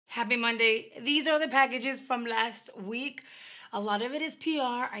Happy Monday. These are the packages from last week. A lot of it is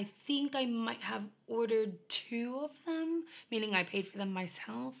PR. I think I might have ordered 2 of them, meaning I paid for them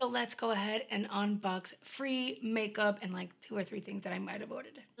myself. So let's go ahead and unbox free makeup and like 2 or 3 things that I might have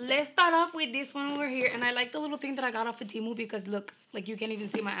ordered. Let's start off with this one over here. And I like the little thing that I got off of Temu because look, like you can't even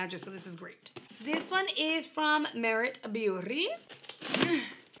see my address, so this is great. This one is from Merit Beauty.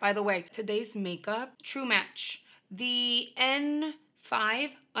 By the way, today's makeup, true match. The N5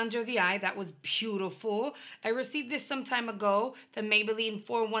 under the eye, that was beautiful. I received this some time ago, the Maybelline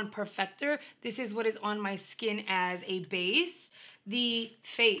 4-1 Perfector. This is what is on my skin as a base. The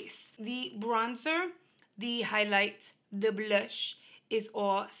face, the bronzer, the highlight, the blush is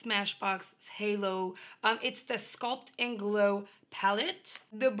all Smashbox Halo. It's the Sculpt and Glow palette.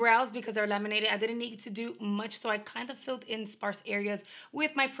 The brows, because they're laminated, I didn't need to do much, so I kind of filled in sparse areas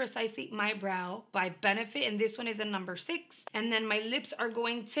with my Precisely My Brow by Benefit, and this one is a number 6. And then my lips are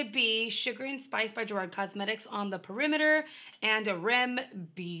going to be Sugar and Spice by Gerard Cosmetics on the perimeter, and a Rem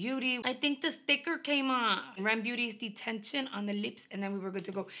Beauty. I think the sticker came on. Rem Beauty's Detention on the lips, and then we were good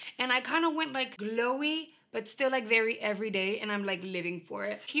to go. And I kind of went like glowy, but still like very everyday, and I'm like living for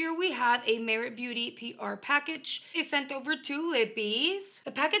it. Here we have a Merit Beauty PR package. They sent over 2 lippies.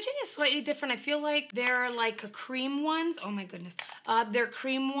 The packaging is slightly different. I feel like they're like cream ones. Oh my goodness. Their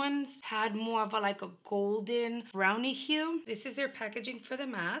cream ones had more of a like a golden brownie hue. This is their packaging for the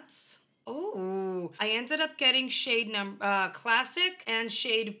mattes. Oh, I ended up getting shade Classic and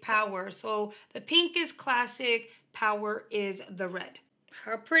shade Power. So the pink is Classic, Power is the red.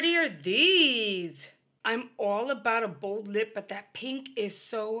 How pretty are these? I'm all about a bold lip, but that pink is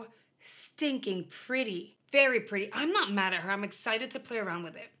so stinking pretty. Very pretty. I'm not mad at her. I'm excited to play around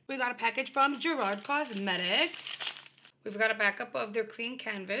with it. We got a package from Gerard Cosmetics. We've got a backup of their clean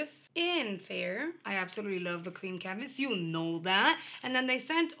canvas in Fair. I absolutely love the clean canvas. You know that. And then they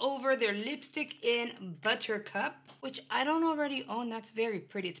sent over their lipstick in Buttercup, which I don't already own. That's very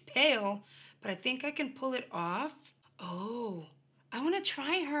pretty. It's pale, but I think I can pull it off. Oh, I want to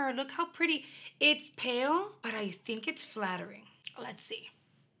try her. Look how pretty. It's pale, but I think it's flattering. Let's see.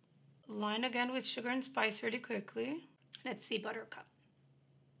 Line again with Sugar and Spice really quickly. Let's see Buttercup.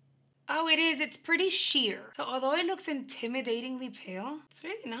 Oh, it is. It's pretty sheer. So although it looks intimidatingly pale, it's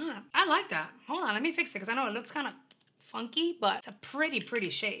really not. I like that. Hold on, let me fix it because I know it looks kind of funky, but it's a pretty, pretty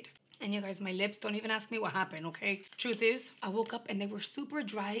shade. And you guys, my lips, don't even ask me what happened, okay? Truth is, I woke up and they were super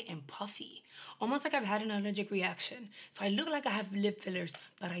dry and puffy. Almost like I've had an allergic reaction. So I look like I have lip fillers,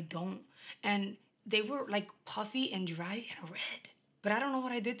 but I don't. And they were like puffy and dry and red. But I don't know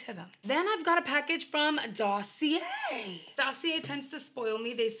what I did to them. Then I've got a package from Dossier. Dossier tends to spoil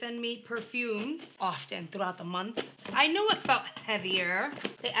me. They send me perfumes often throughout the month. I knew it felt heavier.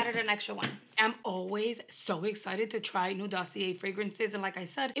 They added an extra one. I'm always so excited to try new Dossier fragrances. And like I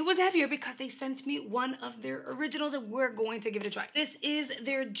said, it was heavier because they sent me one of their originals and we're going to give it a try. This is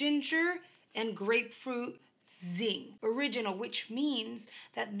their ginger and grapefruit Zing original, which means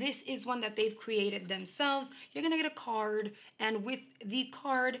that this is one that they've created themselves. You're gonna get a card, and with the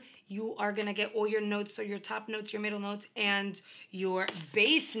card you are gonna get all your notes, so your top notes, your middle notes, and your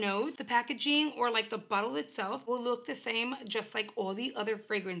base note. The packaging, or like the bottle itself, will look the same just like all the other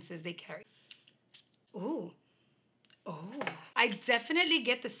fragrances they carry. Ooh. Oh, I definitely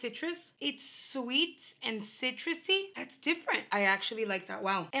get the citrus. It's sweet and citrusy. That's different. I actually like that.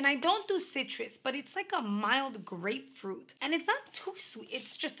 Wow. And I don't do citrus, but it's like a mild grapefruit. And it's not too sweet.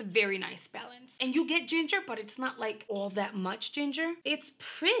 It's just a very nice balance. And you get ginger, but it's not like all that much ginger. It's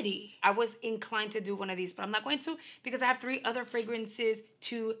pretty. I was inclined to do one of these, but I'm not going to because I have 3 other fragrances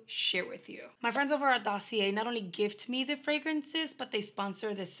to share with you. My friends over at Dossier not only gift me the fragrances, but they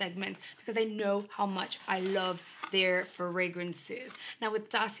sponsor the segments because they know how much I love their fragrances. Now with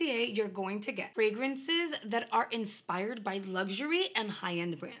Dossier, you're going to get fragrances that are inspired by luxury and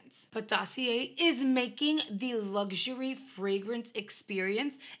high-end brands. But Dossier is making the luxury fragrance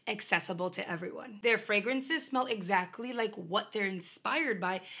experience accessible to everyone. Their fragrances smell exactly like what they're inspired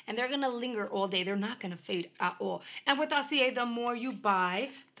by, and they're gonna linger all day. They're not gonna fade at all. And with Dossier, the more you buy,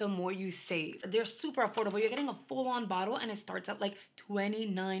 the more you save. They're super affordable. You're getting a full-on bottle and it starts at like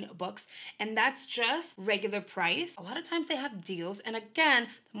 29 bucks. And that's just regular price. A lot of times they have deals. And again,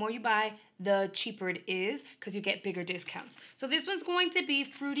 the more you buy, the cheaper it is because you get bigger discounts. So this one's going to be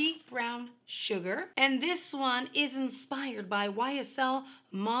Fruity Brown Sugar. And this one is inspired by YSL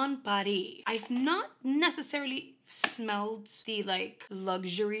Mon Paris. I've not necessarily smelled the like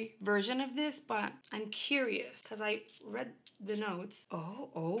luxury version of this, but I'm curious because I read the notes.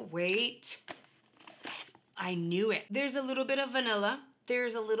 Oh, wait. I knew it. There's a little bit of vanilla.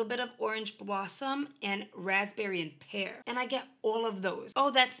 there's a little bit of orange blossom and raspberry and pear. And I get all of those.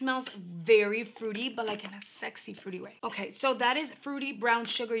 Oh, that smells very fruity, but like in a sexy fruity way. Okay, so that is Fruity Brown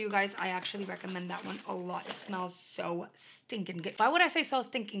Sugar, you guys. I actually recommend that one a lot. It smells so stinking good. Why would I say so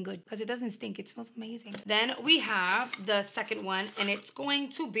stinking good? Because it doesn't stink. It smells amazing. Then we have the second one, and it's going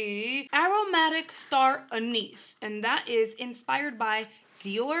to be Aromatic Star Anise. And that is inspired by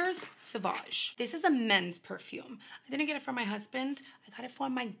Dior's Sauvage. This is a men's perfume. I didn't get it for my husband. I got it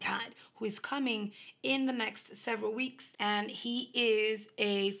for my dad, who is coming in the next several weeks, and he is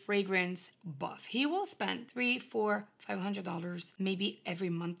a fragrance buff. He will spend $300, $400, $500 maybe every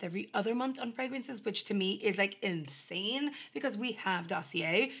month, every other month on fragrances, which to me is like insane because we have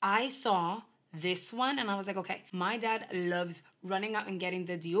Dossier. I saw this one and I was like, okay, my dad loves running out and getting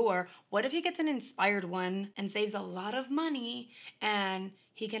the Dior. What if he gets an inspired one and saves a lot of money and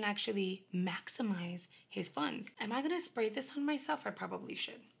he can actually maximize his funds? Am I gonna spray this on myself? I probably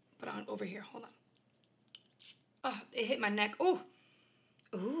should. Put it on over here, hold on. Oh, it hit my neck. Oh,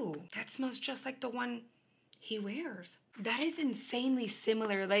 ooh, that smells just like the one he wears. That is insanely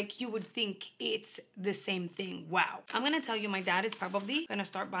similar. Like, you would think it's the same thing. Wow. I'm gonna tell you, my dad is probably gonna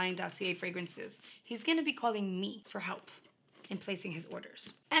start buying Dossier fragrances. He's gonna be calling me for help in placing his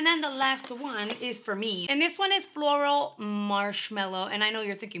orders. And then the last one is for me. And this one is Floral Marshmallow. And I know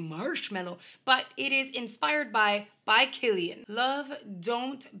you're thinking marshmallow, but it is inspired by Killian. Love,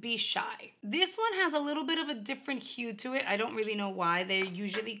 Don't Be Shy. This one has a little bit of a different hue to it. I don't really know why. They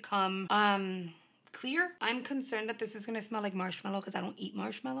usually come, clear. I'm concerned that this is gonna smell like marshmallow because I don't eat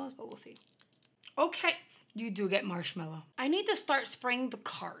marshmallows, but we'll see. Okay, you do get marshmallow. I need to start spraying the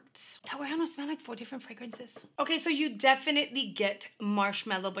cards. That way I don't smell like 4 different fragrances. Okay, so you definitely get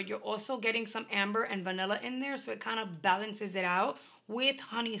marshmallow, but you're also getting some amber and vanilla in there, so it kind of balances it out with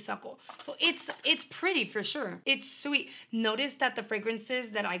honeysuckle. So it's pretty for sure. It's sweet. Notice that the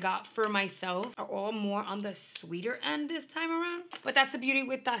fragrances that I got for myself are all more on the sweeter end this time around. But that's the beauty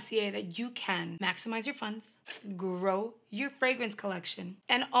with Dossier, that you can maximize your funds, grow your fragrance collection,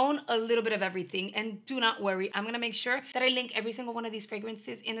 and own a little bit of everything. And do not worry, I'm gonna make sure that I link every single one of these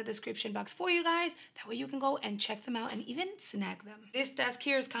fragrances in the description box for you guys. That way you can go and check them out and even snag them. This desk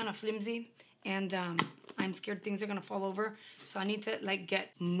here is kind of flimsy, and I'm scared things are gonna fall over, so I need to like get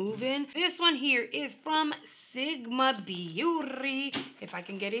moving. This one here is from Sigma Beauty. If I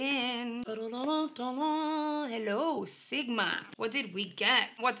can get in. Hello, Sigma. What did we get?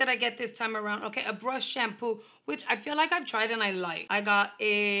 What did I get this time around? Okay, a brush shampoo, which I feel like I've tried and I like. I got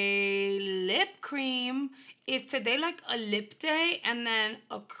a lip cream. Is today like a lip day? And then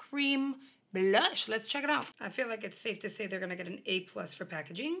a cream blush. Let's check it out. I feel like it's safe to say they're gonna get an A+ for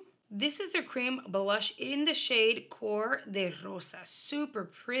packaging. This is their cream blush in the shade Cor de Rosa. Super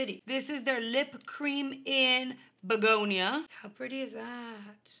pretty. This is their lip cream in Begonia. How pretty is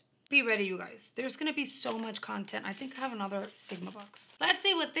that? Be ready, you guys. There's gonna be so much content. I think I have another Sigma box. Let's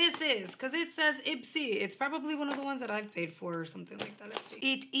see what this is, because it says Ipsy. It's probably one of the ones that I've paid for or something like that. Let's see.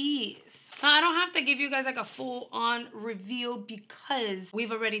 It is. Now, I don't have to give you guys like a full-on reveal because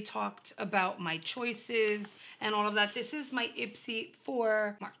we've already talked about my choices and all of that. This is my Ipsy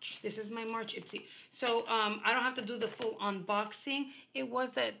for March. This is my March Ipsy. So I don't have to do the full unboxing. It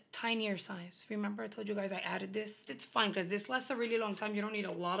was the tinier size. Remember I told you guys I added this? It's fine because this lasts a really long time. You don't need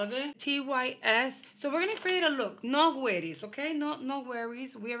a lot of it. TYS. So we're going to create a look. No worries, okay? No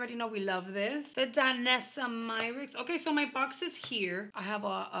worries. We already know we love this. The Danessa Myrix. Okay, so my box is here. I have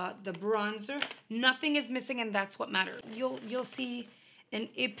the bronzer. Nothing is missing, and that's what matters. You'll see an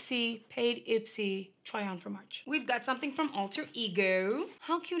Ipsy, paid Ipsy try on for March. We've got something from Alter Ego.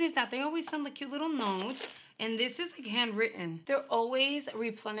 How cute is that? They always send like cute little notes. And this is like handwritten. They're always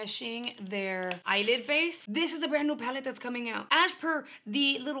replenishing their eyelid base. This is a brand new palette that's coming out. As per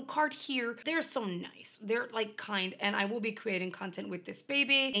the little card here, they're so nice. They're like kind, and I will be creating content with this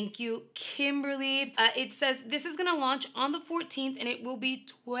baby. Thank you, Kimberly. It says this is gonna launch on the 14th and it will be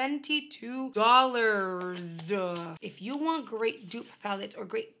 $22. If you want great dupe palettes or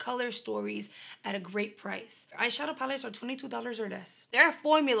great color stories at a great price, eyeshadow palettes are $22 or less. Their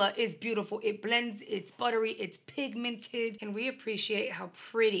formula is beautiful. It blends, it's buttery, it's pigmented, and we appreciate how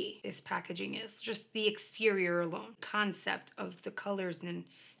pretty this packaging is. Just the exterior alone. Concept of the colors, and then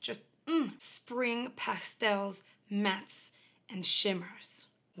just spring pastels, mattes, and shimmers.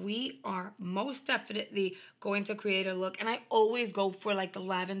 We are most definitely going to create a look, and I always go for like the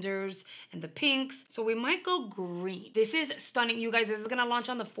lavenders and the pinks, so we might go green. This is stunning, you guys. This is gonna launch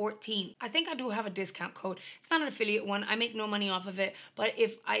on the 14th. I think I do have a discount code. It's not an affiliate one. I make no money off of it, but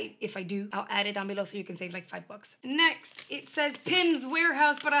if I do, I'll add it down below so you can save like $5. Next, it says Pim's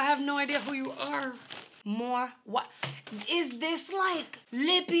Warehouse, but I have no idea who you are. more. What is this, like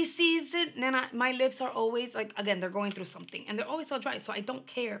lippy season? Nana, my lips are always like, again, they're going through something and they're always so dry, so I don't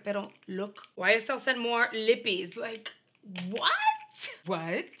care. Pero look, YSL sent more lippies. Like, what?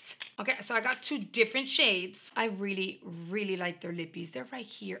 What? Okay, so I got 2 different shades. I really, really like their lippies. They're right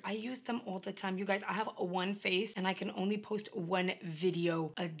here. I use them all the time. You guys, I have one face and I can only post 1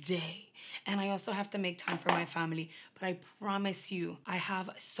 video a day. And I also have to make time for my family. But I promise you, I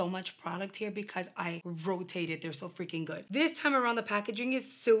have so much product here because I rotated. They're so freaking good. This time around, the packaging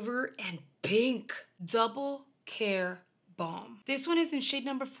is silver and pink. Double Care Balm. This one is in shade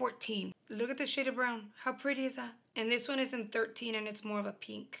number 14. Look at the shade of brown. How pretty is that? And this one is in 13 and it's more of a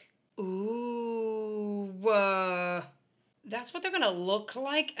pink. Ooh, that's what they're gonna look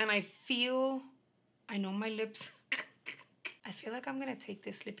like. And I know my lips. I feel like I'm gonna take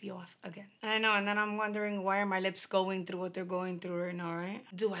this lippy off again. I know, and then I'm wondering why are my lips going through what they're going through right now, right?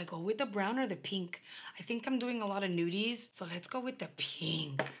 Do I go with the brown or the pink? I think I'm doing a lot of nudies, so let's go with the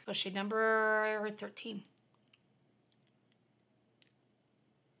pink. So shade number 13.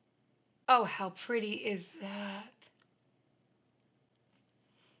 Oh, how pretty is that?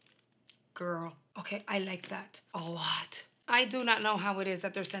 Girl. Okay, I like that a lot. I do not know how it is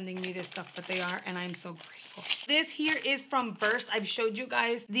that they're sending me this stuff, but they are, and I'm so grateful. This here is from Burst. I've showed you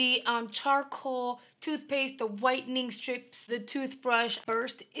guys the charcoal toothpaste, the whitening strips, the toothbrush.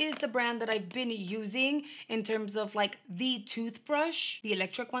 Burst is the brand that I've been using in terms of like the toothbrush. The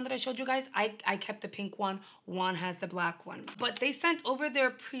electric one that I showed you guys, I kept the pink one. One has the black one. But they sent over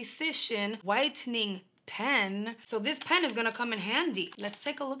their Precision whitening pen. So this pen is gonna come in handy. Let's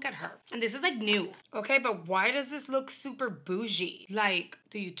take a look at her. And this is like new. Okay, but why does this look super bougie? Like,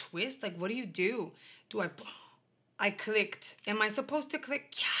 do you twist? Like, what do you do? I clicked. Am I supposed to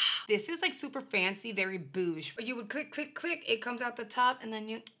click? Yeah. This is like super fancy, very bougie. But you would click, click, click. It comes out the top and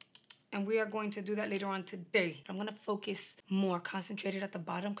then and we are going to do that later on today. I'm gonna focus more concentrated at the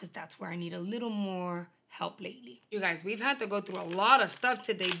bottom because that's where I need a little more help lately. You guys, we've had to go through a lot of stuff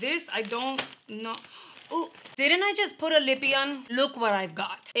today. This, I don't know. Ooh, didn't I just put a lippy on? Look what I've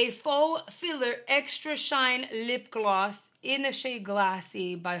got. A faux filler extra shine lip gloss in the shade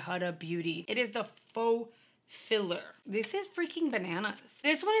Glassy by Huda Beauty. It is the faux filler. This is freaking bananas.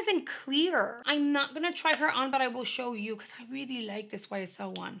 This one is in clear. I'm not gonna try her on, but I will show you because I really like this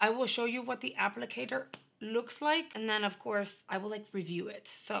YSL one. I will show you what the applicator looks like, and then of course I will like review it,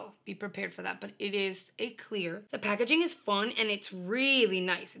 so be prepared for that. But it is a clear. The packaging is fun and it's really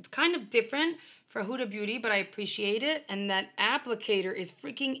nice. It's kind of different for Huda Beauty, but I appreciate it. And that applicator is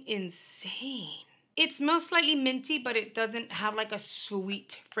freaking insane. It smells slightly minty, but it doesn't have like a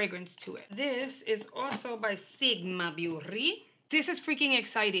sweet fragrance to it. This is also by Sigma Beauty. This is freaking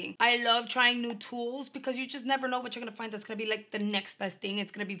exciting. I love trying new tools because you just never know what you're gonna find that's gonna be like the next best thing.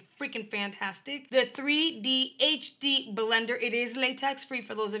 It's gonna be freaking fantastic. The 3D HD blender. It is latex free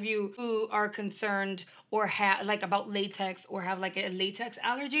for those of you who are concerned or have like about latex or have like a latex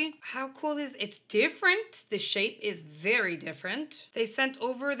allergy. How cool is it? It's different. The shape is very different. They sent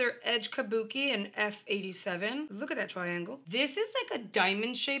over their Edge Kabuki in F87. Look at that triangle. This is like a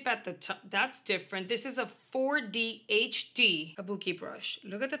diamond shape at the top. That's different. This is a 4D HD Kabuki brush.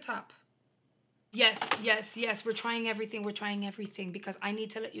 Look at the top. Yes, yes, yes. We're trying everything. We're trying everything because I need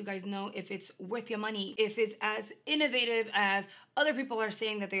to let you guys know if it's worth your money, if it's as innovative as other people are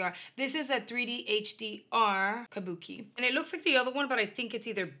saying that they are. This is a 3D HDR Kabuki. And it looks like the other one, but I think it's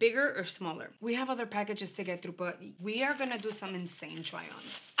either bigger or smaller. We have other packages to get through, but we are gonna do some insane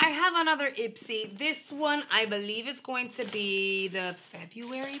try-ons. I have another Ipsy. This one, I believe is going to be the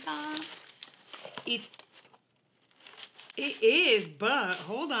February box. It is, but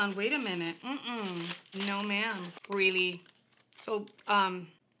hold on, wait a minute. No, ma'am. Really? So,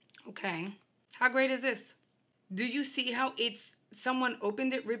 okay. How great is this? Do you see how someone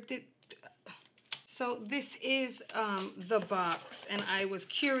opened it, ripped it? So this is the box, and I was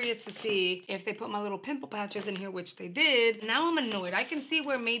curious to see if they put my little pimple patches in here, which they did. Now I'm annoyed. I can see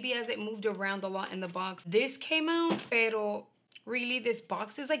where maybe as it moved around a lot in the box, this came out, pero really this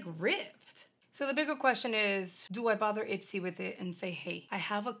box is like ripped. So the bigger question is, do I bother Ipsy with it and say, hey, I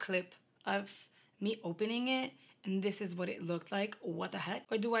have a clip of me opening it and this is what it looked like, what the heck?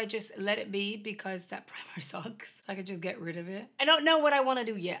 Or do I just let it be because that primer sucks? I could just get rid of it. I don't know what I want to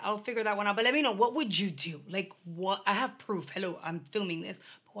do yet. I'll figure that one out, but let me know, what would you do? Like what? I have proof. Hello, I'm filming this.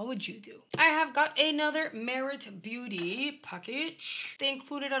 What would you do? I have got another Merit Beauty package. They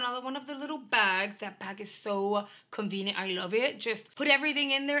included another one of the little bags. That bag is so convenient. I love it. Just put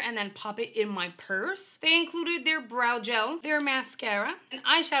everything in there and then pop it in my purse. They included their brow gel, their mascara, an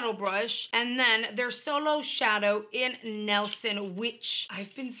eyeshadow brush, and then their Solo Shadow shadow in Nelson, which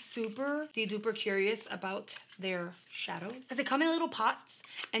I've been super duper curious about their shadows because they come in little pots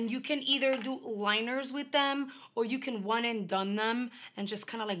and you can either do liners with them or you can one and done them and just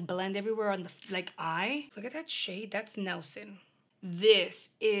kind of like blend everywhere on the like eye. Look at that shade. That's Nelson.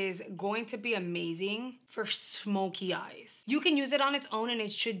 This is going to be amazing for smoky eyes. You can use it on its own and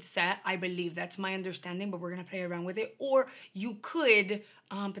it should set, I believe. That's my understanding, but we're gonna play around with it. Or you could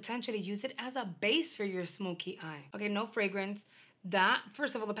potentially use it as a base for your smoky eye. Okay, no fragrance. That,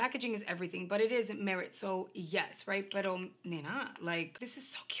 first of all, the packaging is everything, but it is Merit, so yes, right? But nena, like, this is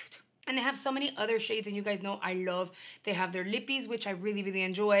so cute. And they have so many other shades, and you guys know I love. They have their lippies, which I really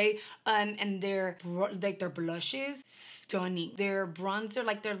enjoy, and their blushes, stunning. Their bronzer,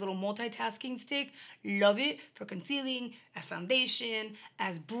 like their little multitasking stick, love it for concealing, as foundation,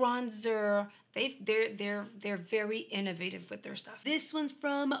 as bronzer. They're very innovative with their stuff. This one's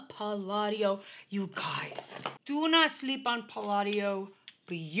from Palladio, you guys. Do not sleep on Palladio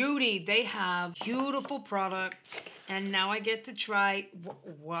Beauty. They have beautiful products, and now I get to try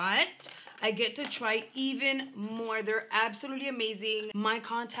what? I get to try even more. They're absolutely amazing. My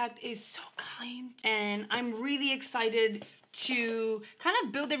contact is so kind, and I'm really excited to kind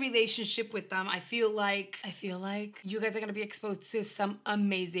of build a relationship with them. I feel like you guys are gonna be exposed to some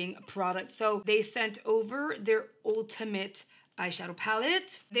amazing products. So they sent over their ultimate eyeshadow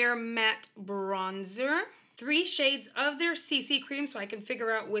palette, their matte bronzer, 3 shades of their CC cream so I can figure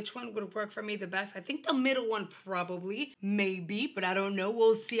out which one would work for me the best. I think the middle one probably, maybe, but I don't know.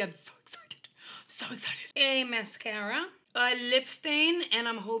 We'll see. I'm so excited. So excited. A mascara, a lip stain, and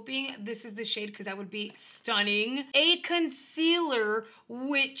I'm hoping this is the shade because that would be stunning. A concealer,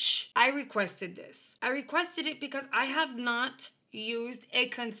 which I requested this. I requested it because I have not used a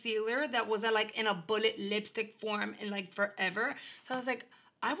concealer that was like in a bullet lipstick form in like forever. So I was like,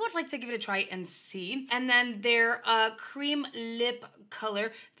 I would like to give it a try and see. And then their cream lip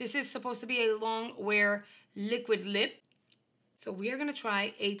color. This is supposed to be a long wear liquid lip. So we are gonna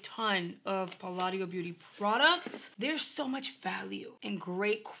try a ton of Palladio Beauty products. There's so much value and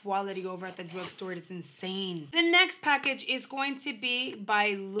great quality over at the drugstore. It's insane. The next package is going to be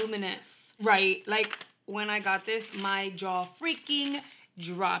by Luminous. Right, like when I got this, my jaw freaking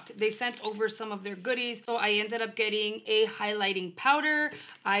dropped. They sent over some of their goodies. So I ended up getting a highlighting powder.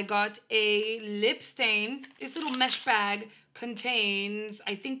 I got a lip stain. This little mesh bag contains,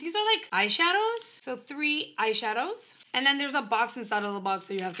 I think these are like eyeshadows. So 3 eyeshadows. And then there's a box inside of the box,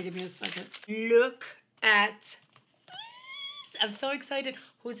 so you have to give me a second. Look at this. I'm so excited.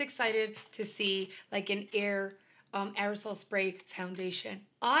 Who's excited to see like an aerosol spray foundation?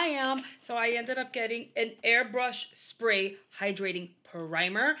 I am. So I ended up getting an airbrush spray hydrating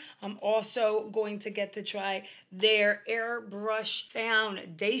primer. I'm also going to get to try their airbrush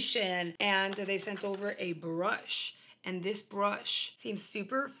foundation, and they sent over a brush. And this brush seems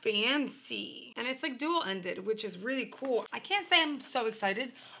super fancy. And it's like dual ended, which is really cool. I can't say I'm so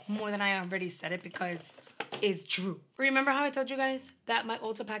excited more than I already said it because it's true. Remember how I told you guys that my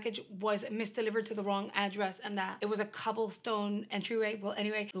Ulta package was misdelivered to the wrong address and that it was a cobblestone entryway? Well,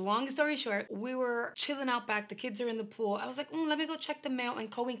 anyway, long story short, we were chilling out back. The kids are in the pool. I was like, let me go check the mail, and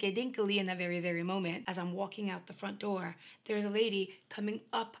coinkedinkily in that very moment, as I'm walking out the front door, there's a lady coming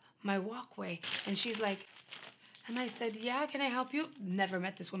up my walkway, and she's like, and I said, yeah, can I help you? Never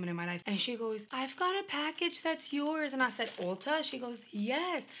met this woman in my life. And she goes, I've got a package that's yours. And I said, Ulta? She goes,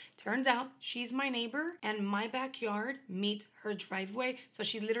 yes. Turns out she's my neighbor and my backyard meets her driveway. So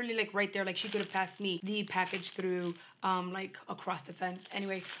she's literally like right there. Like she could have passed me the package through like across the fence.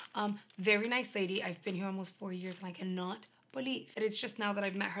 Anyway, very nice lady. I've been here almost 4 years and I cannot believe that it's just now that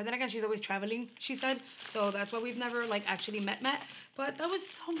I've met her. Then again, she's always traveling, she said. So that's why we've never like actually met. But that was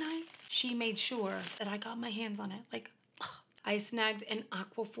so nice. She made sure that I got my hands on it. Like, ugh. I snagged an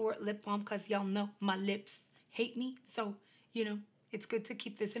Aquaphor lip balm because y'all know my lips hate me. So, you know, it's good to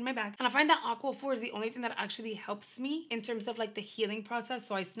keep this in my bag. And I find that Aquaphor is the only thing that actually helps me in terms of like the healing process.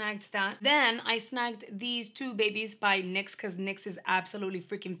 So I snagged that. Then I snagged these 2 babies by NYX because NYX is absolutely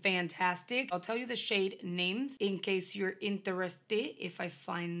freaking fantastic. I'll tell you the shade names in case you're interested if I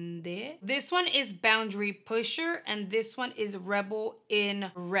find it. This one is Boundary Pusher and this one is Rebel in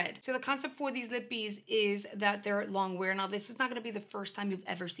Red. So the concept for these lippies is that they're long wear. Now this is not gonna be the first time you've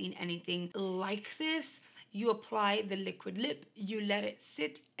ever seen anything like this. You apply the liquid lip, you let it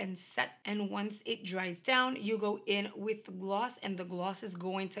sit and set, and once it dries down, you go in with the gloss, and the gloss is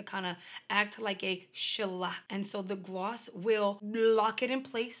going to kind of act like a shellac. And so the gloss will lock it in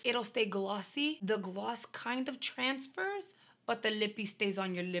place. It'll stay glossy. The gloss kind of transfers, but the lippy stays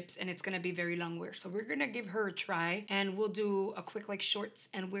on your lips and it's gonna be very long wear. So we're gonna give her a try and we'll do a quick like shorts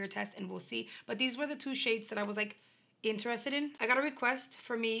and wear test and we'll see. But these were the two shades that I was like interested in. I got a request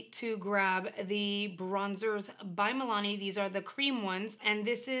for me to grab the bronzers by Milani. These are the cream ones, and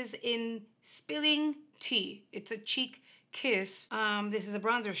this is in Spilling Tea. It's a cheek kiss. This is a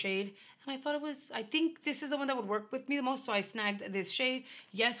bronzer shade, and I think this is the one that would work with me the most, so I snagged this shade.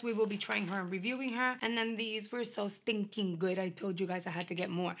 Yes, we will be trying her and reviewing her. And then these were so stinking good. I told you guys I had to get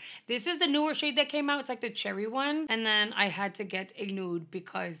more. This is the newer shade that came out. It's like the cherry one, and then I had to get a nude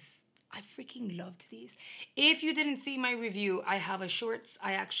because I freaking loved these. If you didn't see my review, I have a shorts.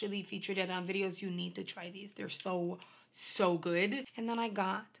 I actually featured it on videos. You need to try these. They're so, so good. And then I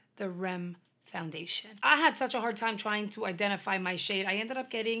got the Rem foundation. I had such a hard time trying to identify my shade. I ended up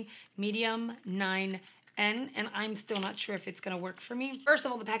getting medium 9N, and I'm still not sure if it's gonna work for me. First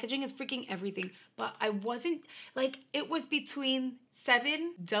of all, the packaging is freaking everything, but I wasn't, like, it was between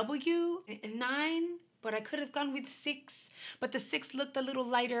 7W and 9, but I could have gone with 6, but the 6 looked a little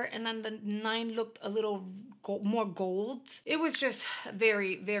lighter and then the 9 looked a little more gold. It was just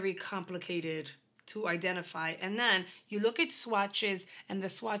very, very complicated to identify. And then you look at swatches and the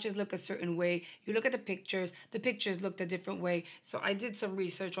swatches look a certain way. You look at the pictures looked a different way. So I did some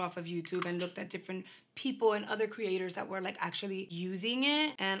research off of YouTube and looked at different people and other creators that were like actually using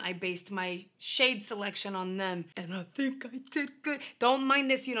it, and I based my shade selection on them, and I think I did good. Don't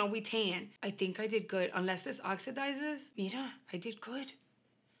mind this, you know, we tan. I think I did good. Unless this oxidizes, mira, I did good.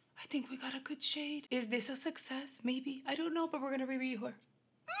 I think we got a good shade. Is this a success? Maybe. I don't know, but we're gonna review her.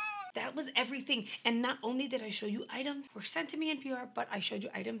 That was everything. And not only did I show you items were sent to me in PR, but I showed you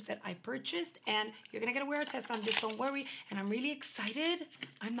items that I purchased, and you're gonna get a wear test on this, don't worry. And I'm really excited.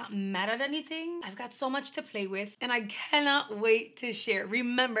 I'm not mad at anything. I've got so much to play with, and I cannot wait to share.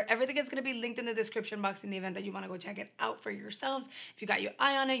 Remember, everything is gonna be linked in the description box in the event that you wanna go check it out for yourselves. If you got your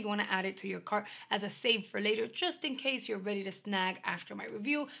eye on it, you wanna add it to your cart as a save for later, just in case you're ready to snag after my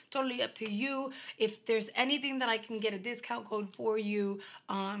review. Totally up to you. If there's anything that I can get a discount code for you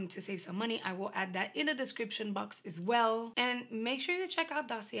to save some money, I will add that in the description box as well. And make sure you check out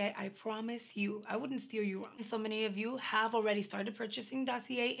Dossier. I promise you, I wouldn't steer you wrong. So many of you have already started purchasing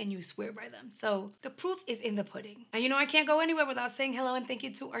Dossier and you swear by them. So the proof is in the pudding. And you know I can't go anywhere without saying hello and thank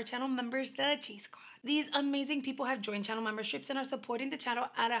you to our channel members, the G Squad. These amazing people have joined channel memberships and are supporting the channel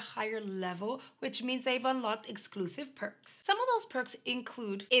at a higher level, which means they've unlocked exclusive perks. Some of those perks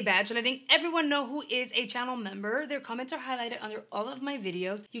include a badge letting everyone know who is a channel member. Their comments are highlighted under all of my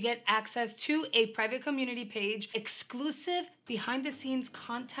videos. You get access to a private community page, exclusive behind the scenes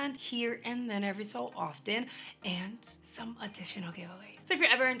content here and then every so often, and some additional giveaways. So if you're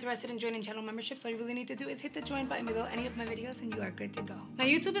ever interested in joining channel memberships, all you really need to do is hit the join button below any of my videos and you are good to go. Now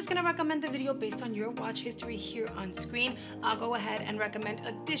YouTube is gonna recommend the video based on your watch history here on screen. I'll go ahead and recommend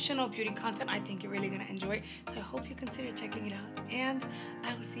additional beauty content I think you're really gonna enjoy. So I hope you consider checking it out, and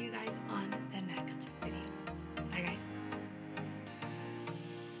I will see you guys on the next video. Bye guys.